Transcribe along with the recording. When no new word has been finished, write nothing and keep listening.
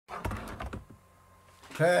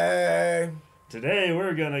Hey. Today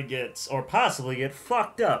we're gonna get, or possibly get,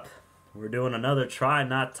 fucked up. We're doing another Try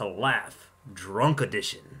Not to Laugh Drunk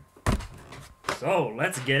Edition. So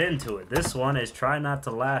let's get into it. This one is Try Not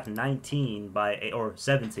to Laugh 19 by, or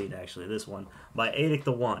 17 actually, this one, by Adic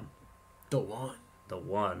the One. The One. The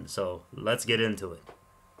One. So let's get into it.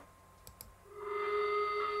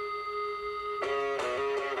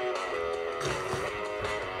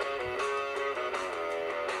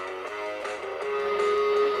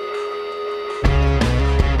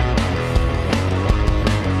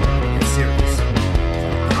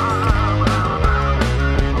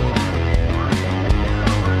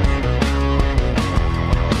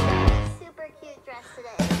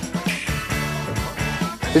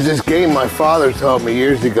 There's this game my father taught me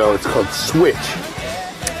years ago. It's called Switch.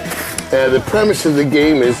 The premise of the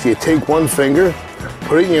game is you take one finger,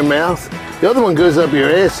 put it in your mouth, the other one goes up your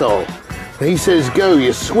asshole. And he says go,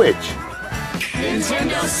 you switch.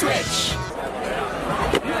 Nintendo Switch.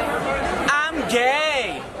 I'm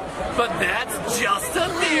gay, but that's just a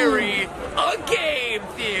theory. A game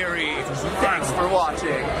theory. Thanks for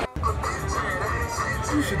watching.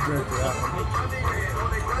 You should drink that.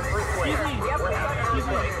 Excuse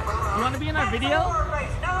me. You want to be in our video?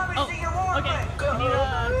 Oh, okay. Can you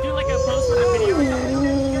do like a post for the video?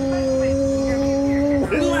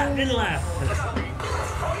 Didn't laugh.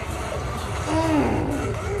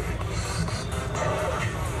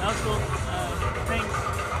 That was cool. Thanks.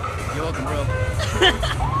 You're welcome, bro.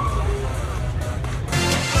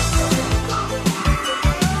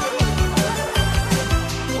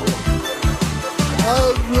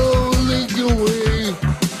 I'm rolling away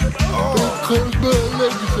because my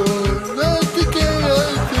legs are not together.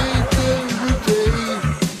 I think every day.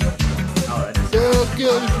 That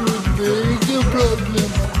guys would make a problem.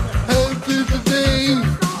 Happy today.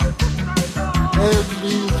 At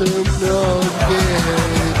least I'm not gay.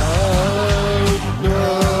 I'm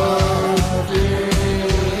not gay.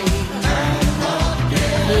 I'm not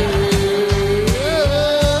gay.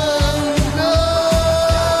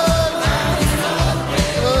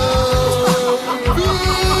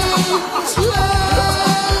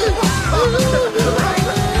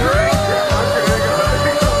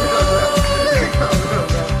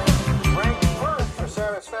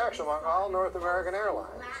 Among all North American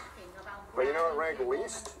airlines. But you know what ranked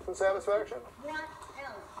least in satisfaction?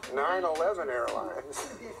 9/11 Airlines.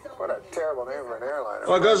 What a terrible name for an airline.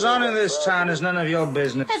 What goes on in this town is none of your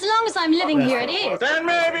business. As long as I'm living here, it is. Then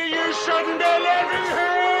maybe you shouldn't be living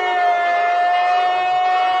here!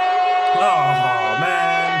 Oh,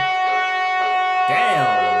 man.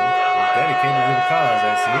 Damn. Dedicated to the cause,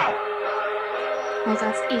 I Well,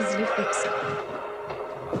 that's easily fixable.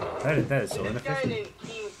 see. That is so inefficient.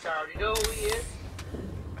 You know who he is?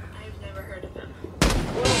 I've never heard of him.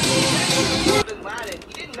 Bin Laden.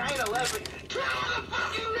 He did 9/11.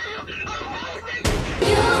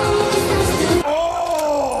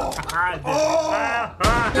 Oh!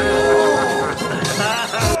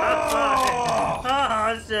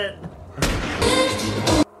 Oh, shit.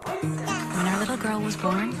 When our little girl was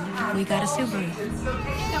born, we got a Subaru.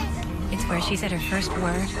 It's where she said her first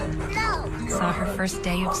word, saw her first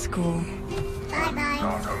day of school,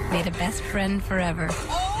 made a best friend forever.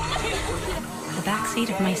 The backseat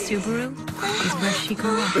of my Subaru is where she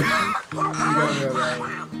grew up.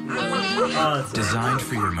 Designed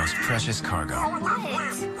for your most precious cargo.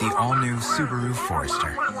 The all-new Subaru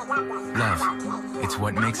Forester. Love, it's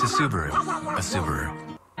what makes a Subaru a Subaru.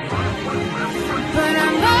 But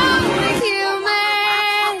I'm only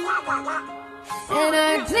human, and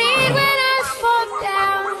I bleed when I fall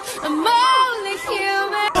down. I'm only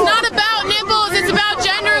human. It's not about nipples, it's about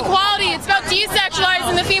gender equality. It's about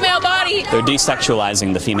desexualizing the female body. They're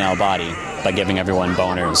desexualizing the female body by giving everyone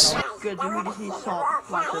boners. Good, then we just need salt.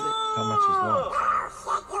 Lots of it. How much is one?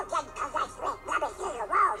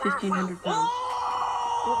 1,500 pounds.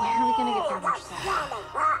 Well, where are we gonna get that much salt?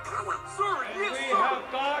 We have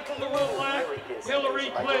got to elect Hillary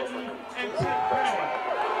Clinton and Ted Cruz.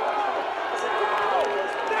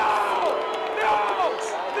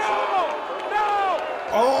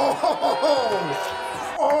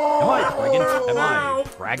 Am I pregnant? Am I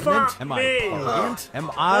pregnant? Am I pregnant?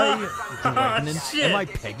 Am I pregnant? Am I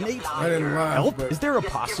pregnant? I didn't laugh, Help? but- Is there a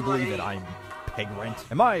possibility that I'm pregnant?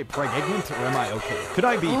 Am I pregnant or am I okay? Could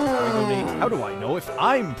I be pregnant? How do I know if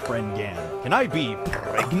I'm pregnant? Can I be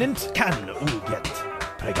pregnant? Can oo get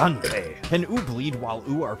pregante? Can oo bleed while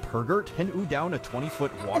oo are pergert? Can oo down a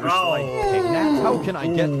 20-foot water slide pregnant? How can I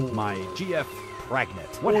get my GF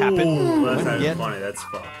pregnant? What happened That's when not get funny, that's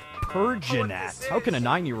fucked. Perginat? How can a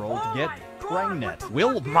 9-year-old get pregnant.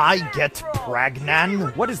 Will I get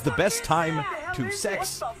pregnant? What is the best time to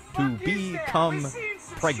sex to become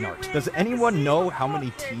pregnant? Does anyone know how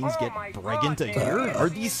many teens get pregnant a year? Are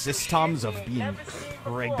these systems of being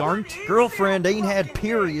pregnant? Girlfriend ain't had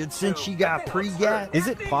periods since she got pregnant. Is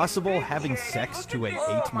it possible having sex to a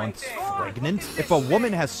 8 months pregnant? If a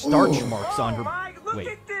woman has starch marks on her...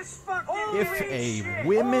 Wait. If a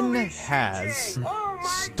woman has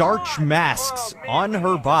starch masks on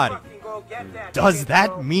her body, does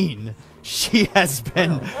that mean she has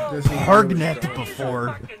been pregnant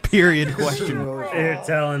before? Period question. You're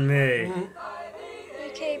telling me.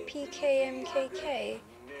 EKPKMKK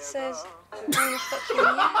says, I'm gonna fuck you in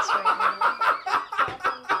the ass right now.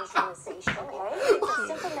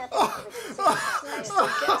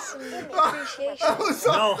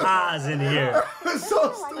 No ha's in here.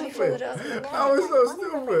 So stupid. That was so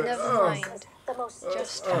stupid. Never mind.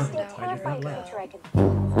 Just found out where I go.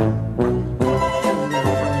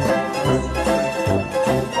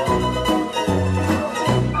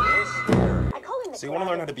 So you want to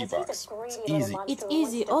learn how to beatbox? It's easy. It's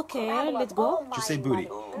easy. Okay, let's go. Just say booty.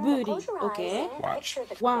 Booty. Okay. Watch.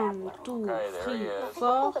 1, 2, 3,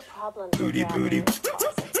 4. Booty, booty.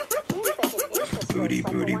 Booty,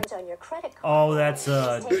 booty. Oh, that's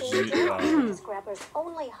Booty,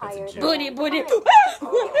 booty.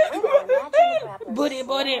 Booty,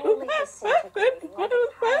 booty.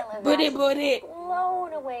 Booty, booty. Oh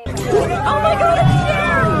my god,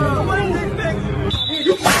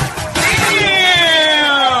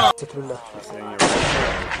 it's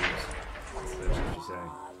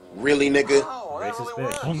Really, nigga? Racist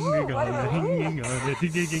bitch.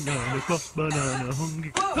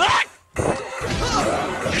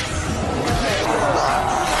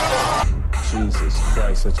 Jesus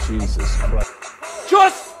Christ, that's Jesus Christ.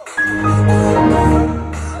 Just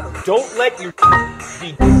don't let you be.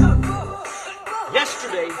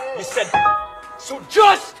 Yesterday you said so.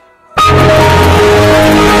 Just.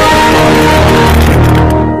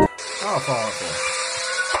 Oh, powerful.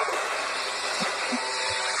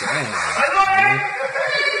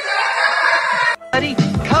 Everybody,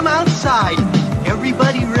 come outside.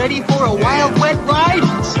 Everybody ready for a wild, wet ride?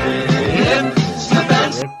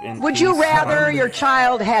 Would you rather your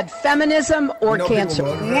child had feminism or cancer?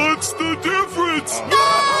 What's the difference?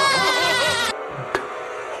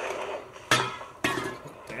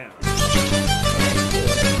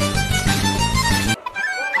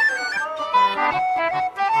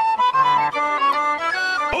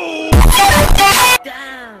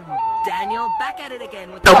 Damn, Daniel, back at it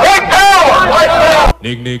again with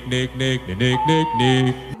Nick, Nick, Nick, Nick, Nick, Nick, Nick,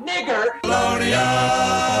 Nick. Nigger!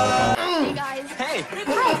 Hey guys. Hey!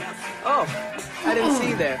 Oh, I didn't see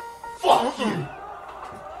you there. Fuck you.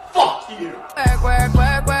 Fuck you. Work.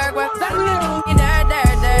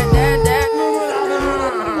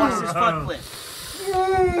 Watch this butt flip.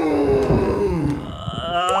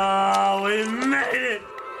 Oh, we made it.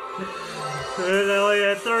 There's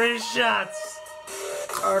only 3 shots.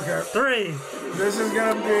 Okay. 3. This is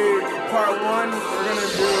gonna be part 1. We're gonna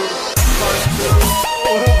do part 2.